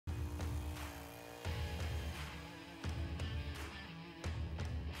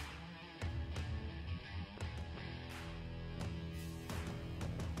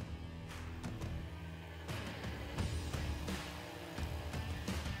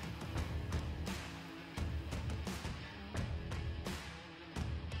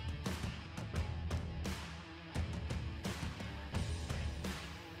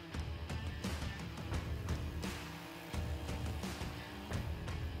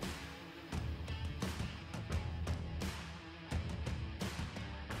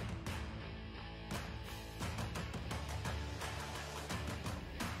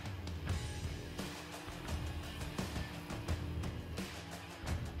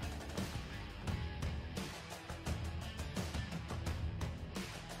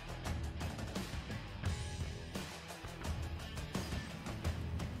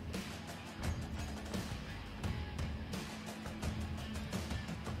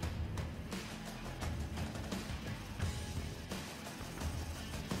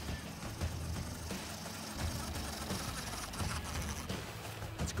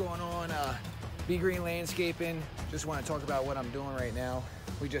going on? Be Green Landscaping. Just want to talk about what I'm doing right now.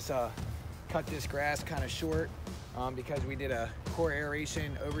 We just cut this grass kind of short because we did a core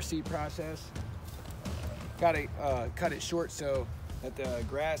aeration overseed process. Got to cut it short so that the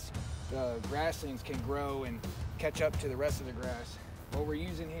grasslings can grow and catch up to the rest of the grass. What we're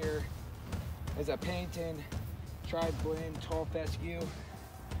using here is a Pennington Tri-Blend Tall Fescue.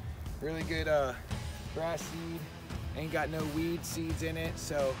 Really good grass seed. Ain't got no weed seeds in it,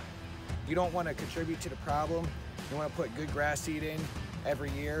 so you don't want to contribute to the problem. You want to put good grass seed in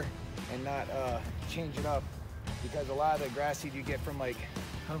every year and not change it up, because a lot of the grass seed you get from like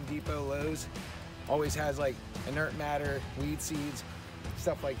Home Depot, Lowe's always has like inert matter, weed seeds,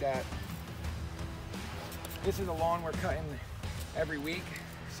 stuff like that. This is a lawn we're cutting every week,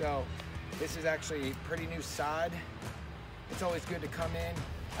 so this is actually pretty new sod. It's always good to come in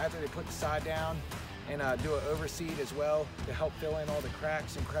after they put the sod down and do an overseed as well to help fill in all the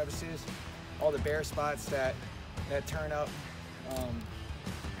cracks and crevices, all the bare spots that turn up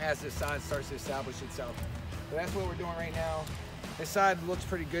as the sod starts to establish itself. So that's what we're doing right now. This side looks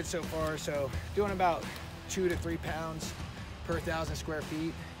pretty good so far, so doing about 2 to 3 pounds per 1,000 square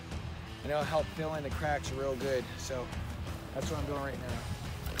feet, and it'll help fill in the cracks real good. So that's what I'm doing right now.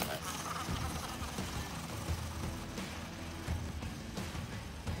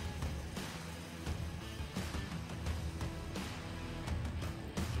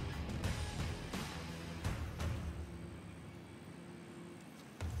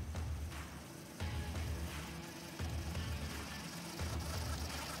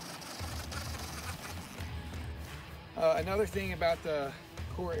 Another thing about the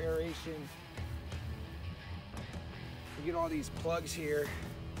core aeration, you get all these plugs here.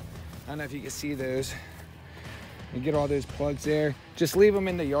 I don't know if you can see those. You get all those plugs there. Just leave them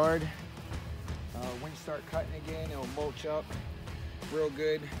in the yard. When you start cutting again, it'll mulch up real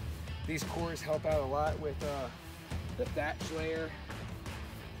good. These cores help out a lot with the thatch layer,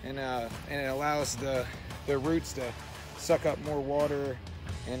 and it allows the roots to suck up more water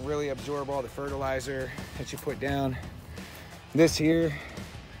and really absorb all the fertilizer that you put down. This here,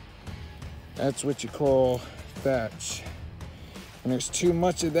 that's what you call thatch. When there's too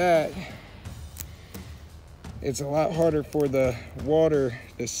much of that, it's a lot harder for the water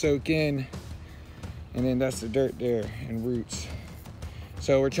to soak in, and then that's the dirt there and roots.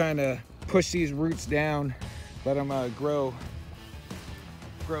 So we're trying to push these roots down, let them grow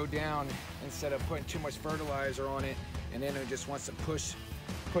down instead of putting too much fertilizer on it, and then it just wants to push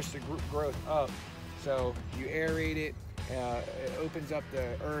the growth up. So you aerate it. It opens up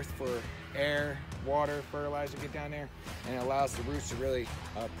the earth for air, water, fertilizer to get down there, and it allows the roots to really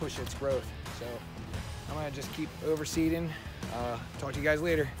push its growth. So I'm gonna just keep overseeding. Talk to you guys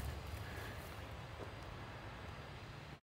later.